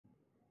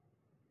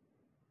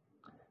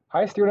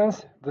Hi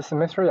students, this is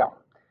Mr. Yang.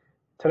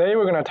 Today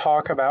we're going to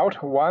talk about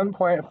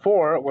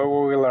 1.4 where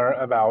we will learn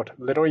about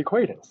literal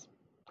equations.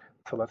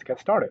 So let's get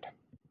started.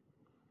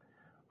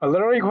 A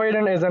literal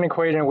equation is an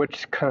equation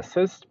which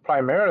consists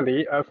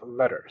primarily of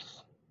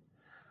letters.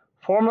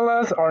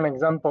 Formulas are an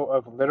example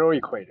of literal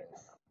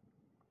equations.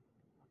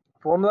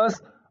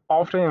 Formulas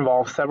often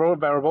involve several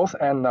variables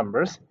and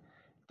numbers.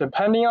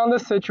 Depending on the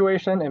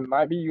situation, it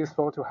might be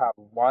useful to have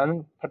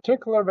one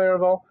particular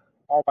variable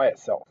all by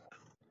itself.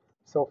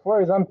 So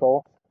for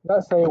example,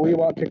 let's say we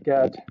want to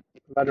get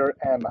letter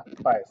M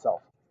by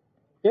itself.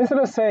 Instead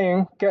of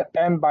saying get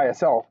M by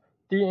itself,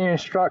 the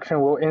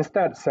instruction will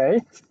instead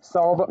say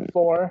solve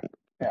for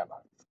M.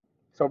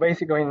 So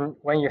basically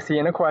when you see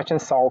in a question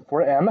solve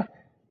for M,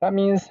 that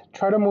means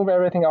try to move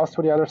everything else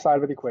to the other side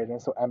of the equation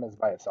so M is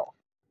by itself.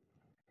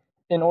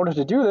 In order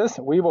to do this,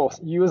 we will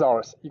use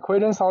our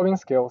equation solving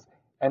skills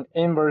and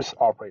inverse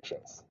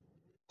operations.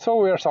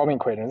 So we are solving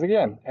equations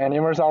again, and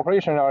inverse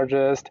operations are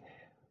just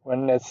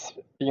when it's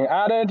being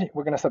added,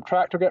 we're going to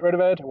subtract to get rid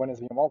of it. When it's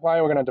being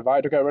multiplied, we're going to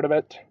divide to get rid of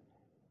it.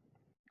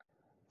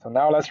 So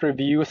now let's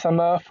review some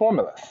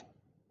formulas.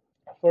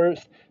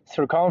 First,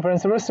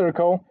 circumference of a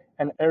circle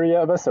and area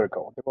of a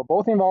circle. They will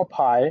both involve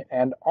pi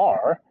and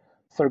r.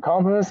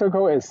 Circumference of a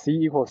circle is c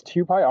equals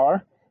 2 pi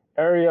r.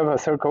 Area of a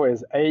circle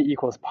is a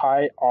equals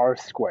pi r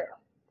squared.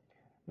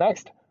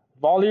 Next,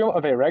 volume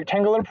of a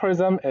rectangular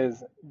prism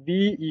is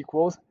v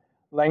equals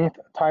length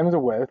times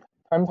width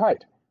times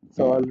height.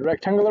 So a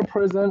rectangular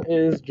prism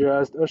is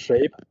just a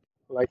shape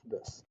like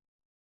this.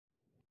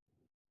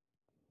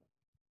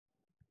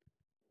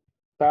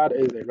 That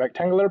is a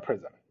rectangular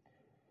prism.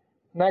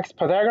 Next,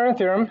 Pythagorean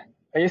Theorem,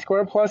 a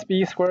squared plus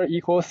b squared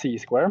equals c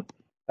squared.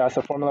 That's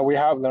a formula we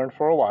have learned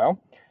for a while.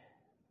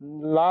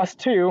 Last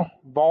two,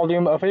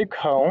 volume of a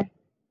cone.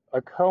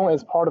 A cone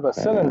is part of a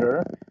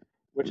cylinder,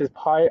 which is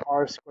pi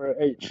r squared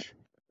h.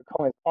 The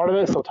cone is part of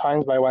it, so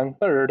times by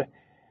 1/3.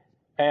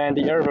 And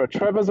the area of a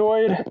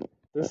trapezoid,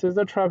 this is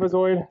a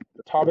trapezoid.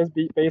 The top is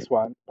base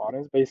 1,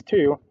 bottom is base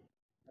 2,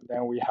 and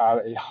then we have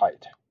a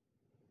height.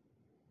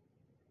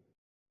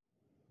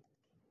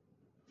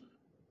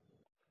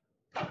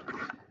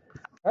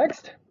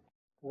 Next,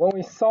 when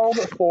we solve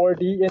for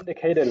the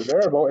indicated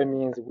variable, it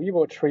means we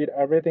will treat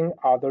everything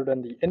other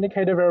than the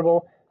indicated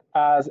variable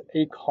as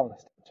a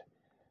constant.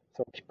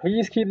 So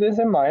please keep this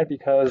in mind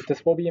because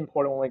this will be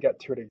important when we get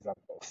to the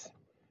examples.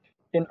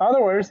 In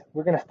other words,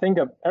 we're going to think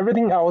of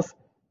everything else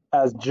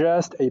as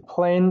just a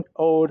plain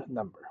old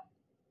number.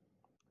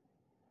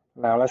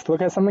 Now let's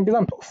look at some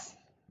examples.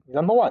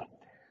 Example 1.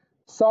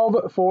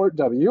 Solve for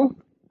W.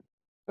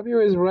 W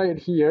is right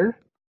here.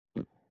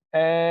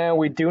 And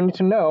we do need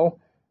to know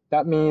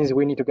that means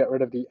we need to get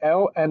rid of the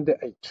L and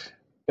the H.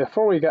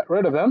 Before we get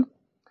rid of them,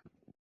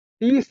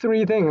 these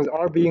three things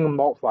are being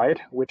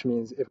multiplied, which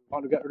means if we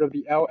want to get rid of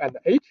the L and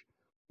the H,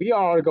 we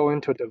are going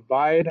to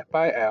divide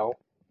by L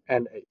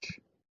and H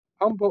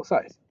on both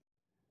sides.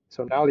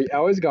 So now the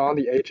L is gone,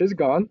 the H is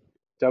gone.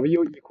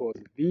 W equals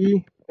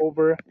V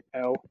over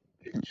LH.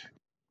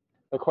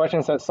 The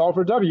question says solve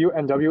for W,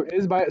 and W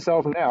is by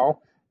itself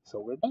now, so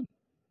we're done.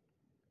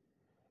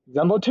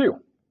 Example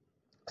 2.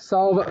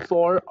 Solve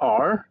for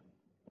R.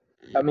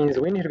 That means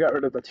we need to get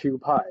rid of the 2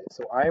 pi.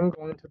 So I'm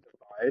going to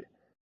divide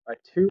by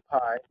 2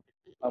 pi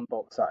on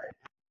both sides.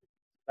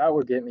 That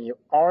would give me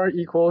R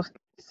equals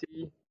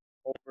C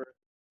over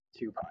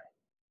 2 pi.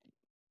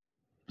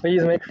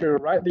 Please make sure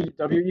you write the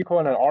W equal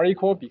and an R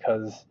equal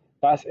because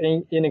that's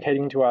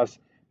indicating to us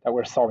that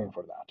we're solving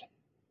for that.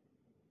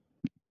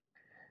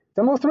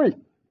 Example 3,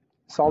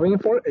 solving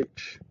for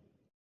H.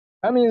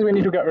 That means we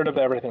need to get rid of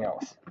everything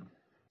else.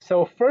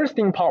 So first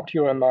thing popped to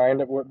your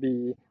mind would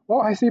be,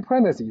 well, I see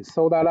parentheses,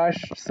 so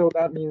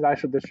that means I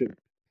should distribute.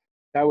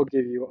 That would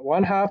give you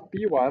 1/2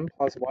 B1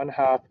 plus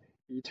 1/2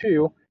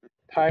 B2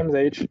 times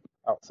H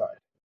outside.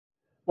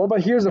 Well,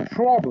 but here's a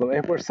problem.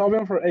 If we're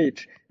solving for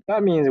H,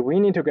 that means we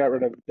need to get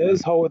rid of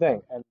this whole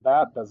thing, and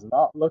that does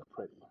not look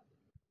pretty.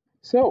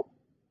 So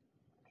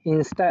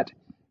instead,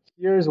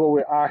 here's what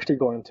we're actually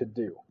going to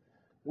do.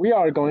 We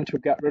are going to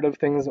get rid of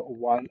things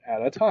one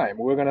at a time.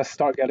 We're going to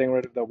start getting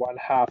rid of the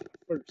 1/2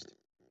 first.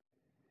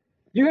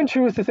 You can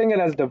choose to think it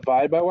as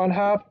divide by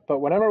 1/2, but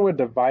whenever we're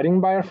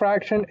dividing by a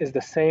fraction, it's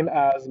the same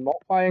as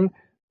multiplying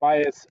by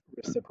its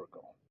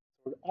reciprocal.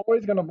 We're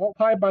always going to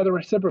multiply by the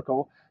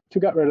reciprocal to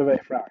get rid of a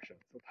fraction.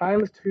 So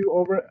times 2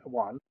 over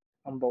 1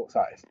 on both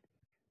sides.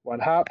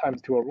 1/2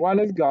 times 2 over 1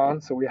 is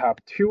gone, so we have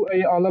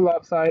 2a on the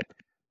left side.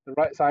 The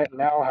right side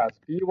now has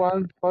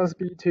b1 plus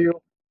b2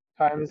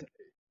 times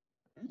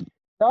a.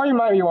 Now you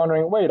might be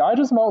wondering, wait, I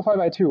just multiplied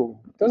by 2.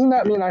 Doesn't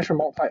that mean I should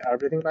multiply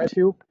everything by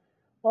 2?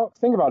 Well,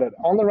 think about it.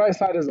 On the right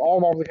side is all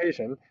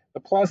multiplication. The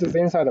plus is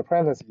inside the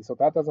parentheses, so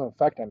that doesn't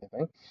affect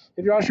anything.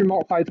 If you actually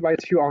multiplied by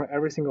 2 on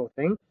every single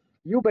thing,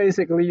 you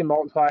basically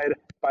multiplied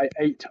by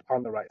 8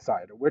 on the right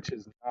side, which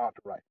is not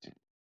right.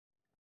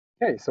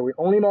 Okay, so we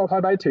only multiply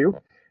by 2.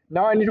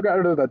 Now I need to get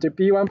rid of the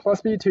b1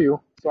 plus b2,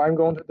 so I'm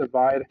going to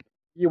divide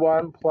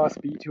b1 plus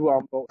b2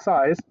 on both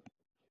sides.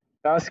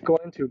 That's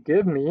going to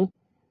give me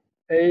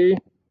a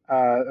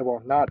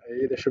well, not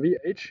a, there should be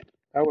h.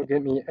 That will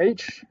give me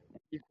h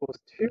equals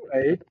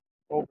 2a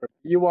over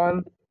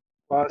b1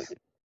 plus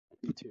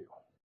b2.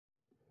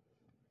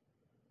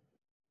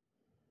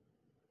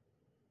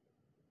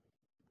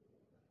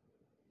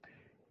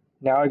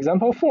 Now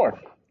example 4.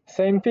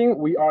 Same thing,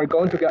 we are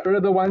going to get rid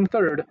of the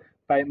 1/3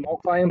 by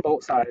multiplying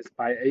both sides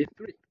by a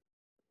 3.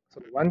 So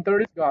the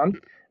 1/3 is gone.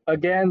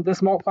 Again,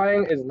 this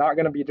multiplying is not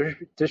going to be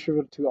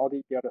distributed to all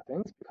the other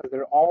things because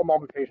they're all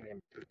multiplication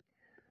in between.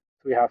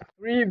 So we have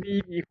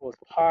 3b equals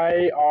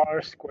pi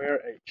r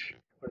squared h.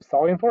 We're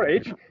solving for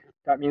h.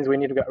 That means we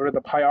need to get rid of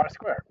the pi r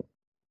squared.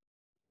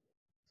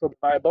 So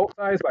by both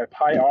sides by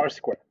pi r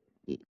squared,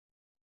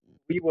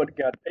 we would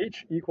get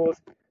h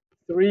equals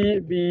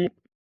 3b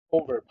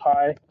over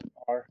pi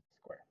r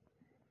squared.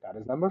 That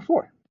is number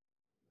 4.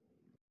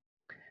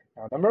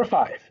 Now number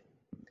 5.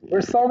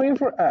 We're solving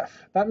for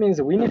f. That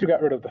means we need to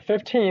get rid of the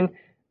 15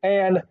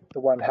 and the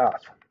 1/2.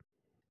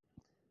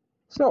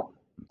 So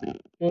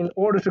in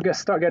order to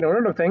start getting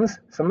rid of things,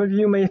 some of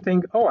you may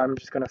think, oh, I'm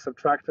just going to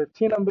subtract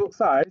 15 on both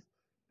sides.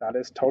 That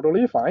is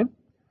totally fine.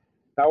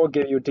 That will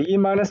give you d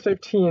minus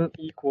 15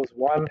 equals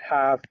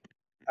 1/2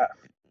 f.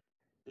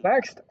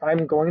 Next,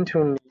 I'm going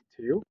to need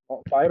to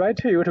multiply by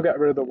 2 to get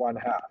rid of the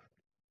 1/2.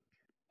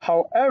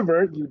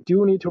 However, you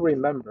do need to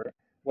remember,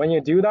 when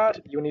you do that,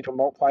 you need to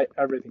multiply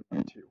everything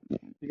by 2.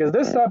 Because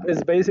this step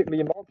is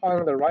basically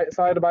multiplying the right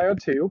side by a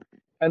 2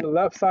 and the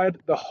left side,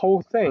 the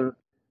whole thing,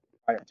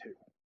 by a 2.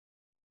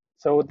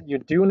 So you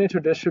do need to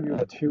distribute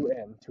the 2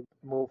 in to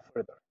move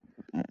further.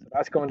 So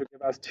that's going to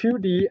give us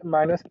 2d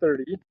minus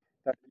 30,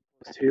 that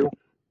equals to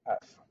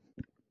f.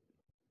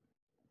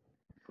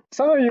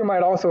 Some of you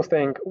might also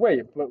think,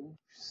 wait, but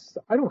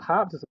I don't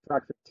have to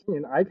subtract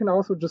 15. I can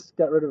also just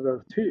get rid of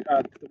the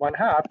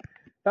 1/2.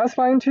 That's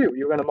fine too.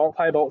 You're going to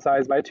multiply both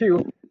sides by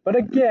 2. But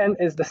again,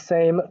 it's the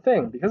same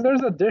thing. Because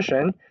there's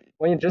addition,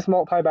 when you just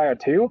multiply by a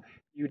 2,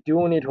 you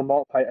do need to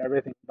multiply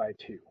everything by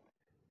 2.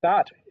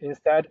 That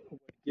instead would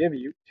give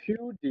you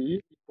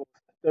 2d equals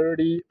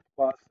 30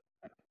 plus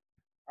f.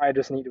 I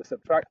just need to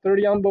subtract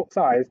 30 on both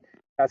sides.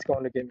 That's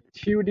going to give me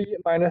 2d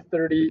minus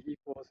 30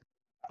 equals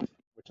f,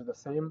 which is the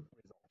same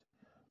result.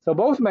 So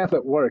both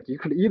methods work. You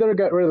could either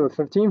get rid of the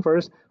 15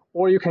 first,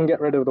 or you can get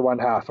rid of the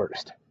 1/2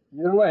 first.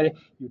 Either way,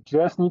 you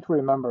just need to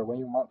remember when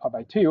you multiply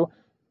by 2,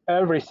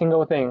 every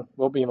single thing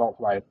will be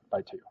multiplied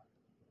by 2.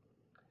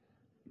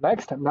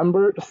 Next,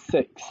 number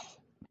 6.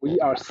 We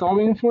are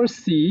solving for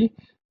c.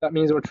 That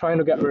means we're trying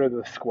to get rid of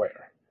the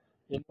square.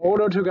 In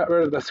order to get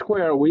rid of the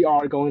square, we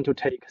are going to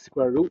take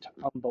square root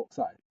on both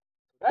sides.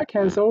 That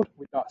canceled.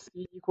 We got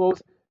c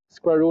equals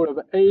square root of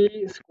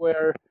a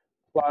squared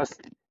plus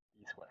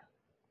b squared.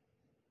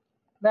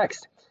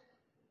 Next,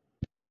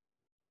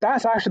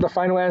 that's actually the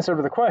final answer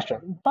to the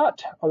question.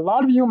 But a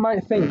lot of you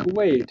might think,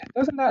 wait,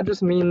 doesn't that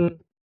just mean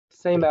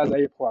same as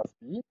a plus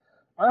b?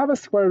 I have a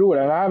square root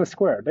and I have a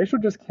square. They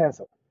should just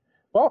cancel.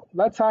 Well,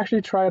 let's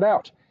actually try it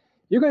out.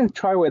 You can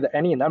try with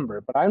any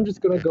number, but I'm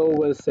just going to go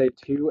with, say,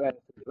 2 and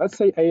 3. Let's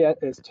say a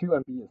is 2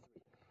 and b is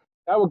 3.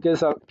 That will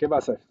give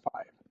us a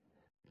 5.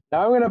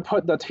 Now I'm going to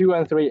put the 2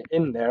 and 3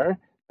 in there.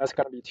 That's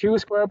going to be 2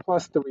 squared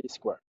plus 3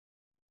 squared,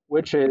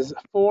 which is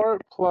 4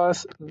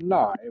 plus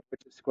 9,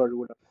 which is square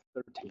root of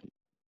 13.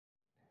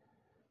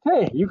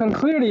 Okay, you can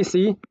clearly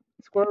see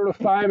square root of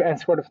 5 and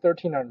square root of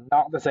 13 are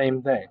not the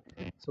same thing.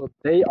 So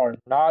they are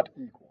not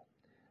equal.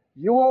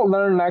 You will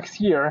learn next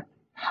year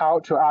how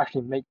to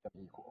actually make them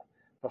equal.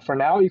 But for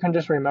now, you can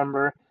just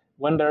remember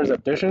when there's an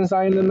addition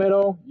sign in the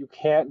middle, you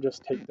can't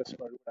just take the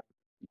square root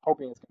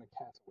hoping it's going to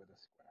cancel with a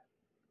square.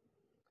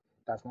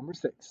 That's number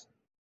 6.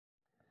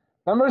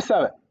 Number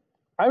 7.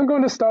 I'm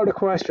going to start a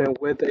question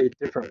with a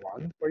different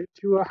one for you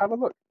to have a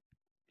look.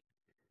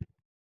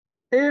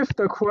 If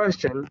the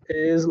question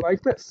is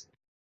like this,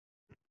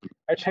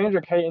 I change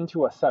a k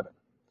into a 7.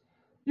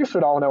 You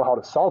should all know how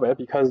to solve it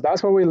because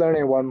that's what we learned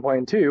in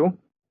 1.2.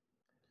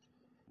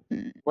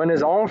 When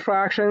it's all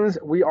fractions,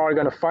 we are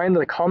going to find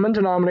the common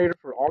denominator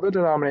for all the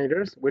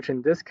denominators, which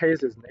in this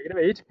case is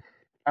 -8,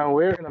 and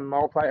we're going to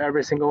multiply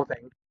every single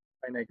thing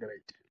by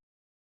 -8.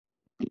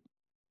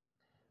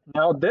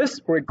 Now this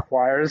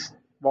requires,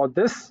 well,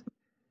 this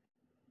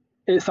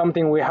is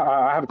something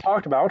I have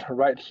talked about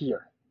right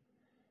here.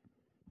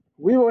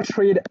 We will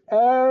treat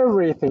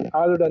everything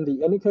other than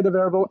the indicator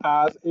variable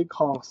as a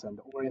constant,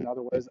 or in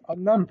other words, a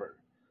number.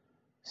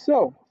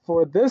 So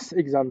for this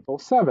example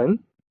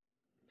 7,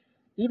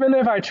 even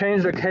if I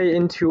change the k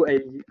into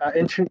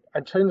I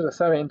change the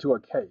 7 into a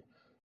k,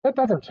 that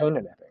doesn't change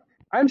anything.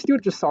 I'm still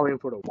just solving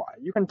for the y.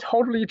 You can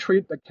totally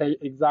treat the k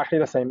exactly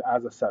the same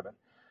as a 7.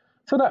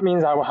 So that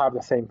means I will have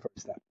the same first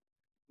step.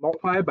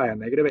 Multiply by a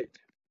 -8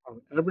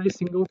 on every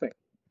single thing.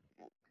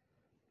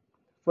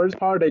 First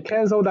part, they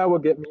cancel, that will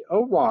give me a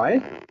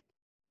y.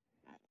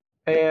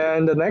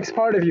 And the next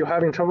part, if you're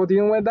having trouble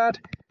dealing with that,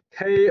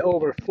 k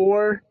over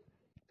 4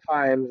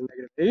 times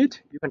 -8.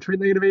 You can treat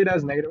 -8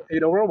 as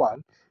 -8 over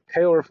 1.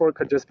 K over 4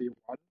 could just be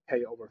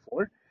 1k over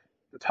 4.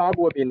 The top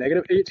would be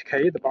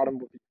 -8k, the bottom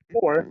would be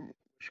 4,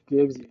 which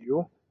gives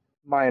you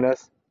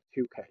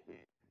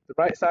 -2k.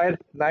 the right side,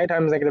 9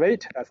 times negative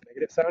 8, that's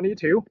negative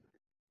 72.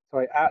 So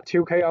I add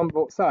 2k on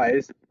both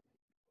sides,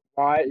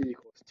 y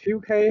equals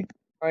 2k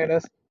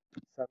minus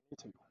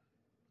 72.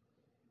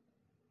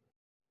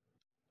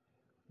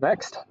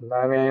 Next,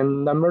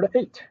 number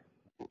 8.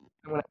 I'm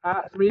going to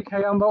add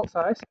 3k on both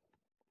sides.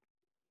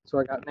 So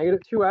I got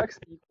negative 2x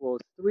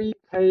equals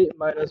 3k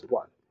minus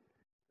 1.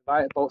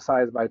 Divide both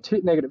sides by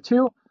negative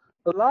 2.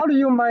 A lot of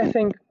you might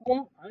think,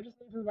 well, I just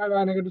need to divide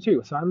by negative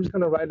 2. So I'm just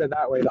going to write it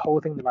that way, the whole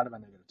thing divided by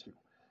negative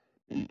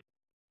 2.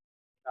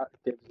 That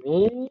gives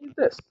me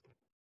this,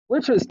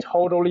 which is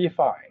totally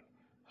fine.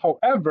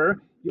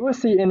 However, you will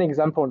see in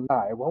example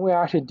 9, when we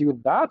actually do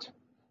that,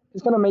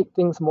 it's going to make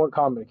things more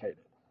complicated.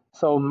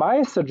 So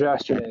my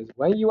suggestion is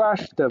when you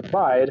actually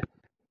divide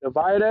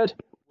it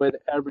with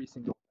every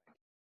single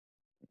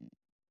thing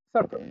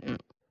separately.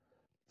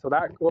 So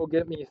that will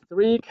give me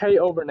 3k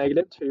over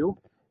negative 2,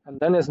 and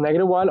then it's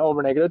negative 1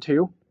 over negative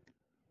 2,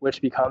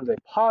 which becomes a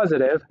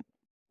positive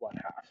 1/2.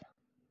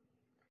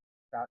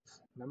 That's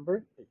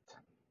number 8.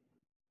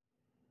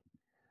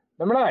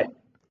 Number 9.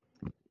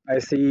 I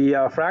see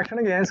a fraction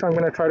again, so I'm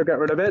going to try to get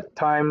rid of it,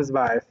 times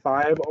by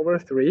 5 over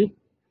 3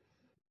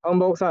 on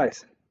both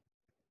sides.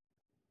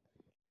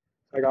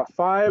 I got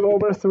 5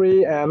 over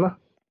 3m,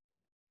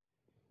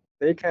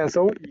 they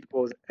cancel,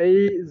 equals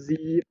az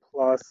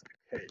plus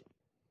k.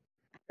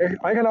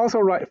 I can also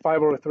write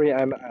 5 over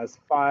 3m as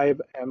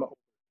 5m over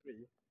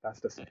 3.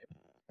 That's the same.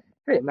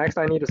 Okay, next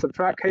I need to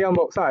subtract k on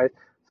both sides.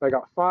 So I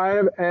got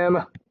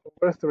 5m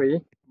over 3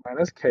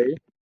 minus k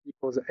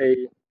equals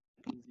az.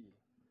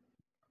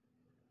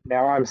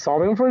 Now I'm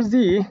solving for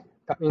z.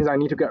 That means I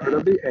need to get rid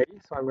of the a,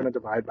 so I'm going to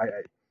divide by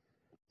a.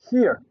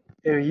 Here,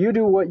 if you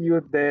do what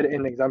you did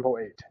in example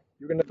 8,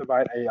 you're going to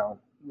divide a on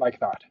like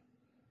that.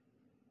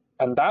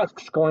 And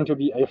that's going to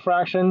be a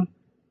fraction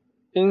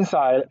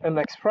inside an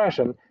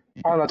expression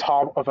on the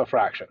top of a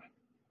fraction.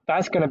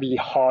 That's going to be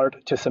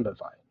hard to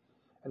simplify.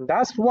 And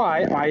that's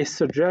why I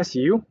suggest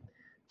you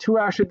to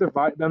actually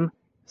divide them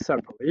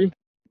separately.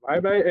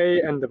 Divide by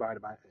a and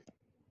divide by a.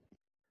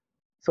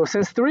 So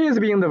since 3 is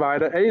being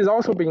divided, a is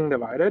also being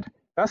divided.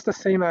 That's the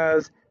same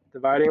as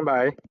dividing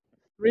by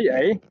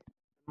 3a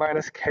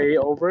minus k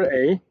over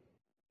a.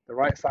 The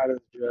right side is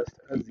just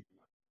a z.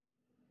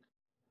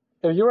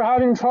 If you're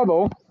having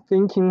trouble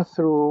thinking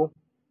through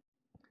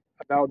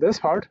about this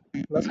part,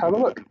 let's have a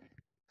look.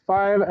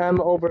 5m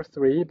over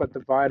 3, but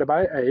divided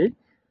by a,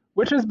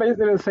 which is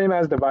basically the same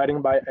as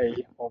dividing by a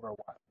over 1.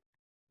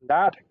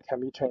 That can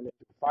be changed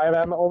into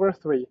 5m over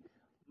 3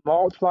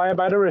 multiplied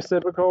by the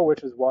reciprocal,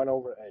 which is 1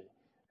 over a.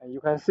 And you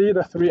can see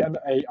the 3 and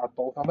the a are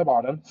both on the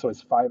bottom, so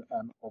it's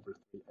 5m over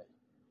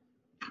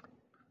 3a.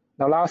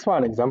 Now last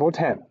one, example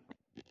 10.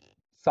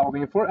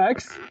 Solving for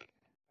x,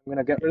 I'm going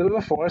to get rid of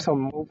the 4, so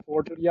move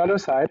 4 to the other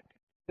side.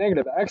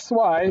 Negative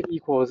xy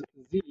equals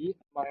z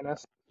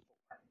minus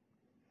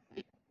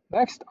 4.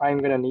 Next, I'm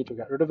going to need to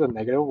get rid of the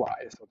negative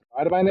y. So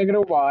divided by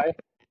negative y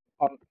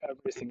on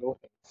every single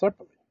thing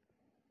separately.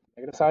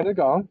 Negative side is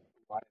gone,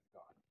 y is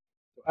gone.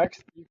 So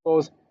x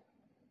equals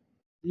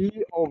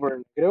z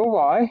over negative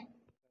y.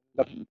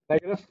 The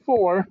negative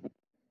 4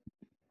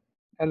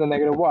 and the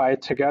negative y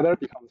together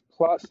becomes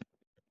plus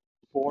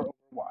 4 over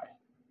y.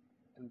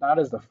 And that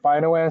is the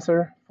final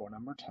answer for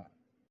number 10.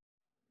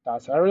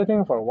 That's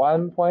everything for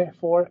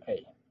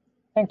 1.4a.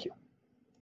 Thank you.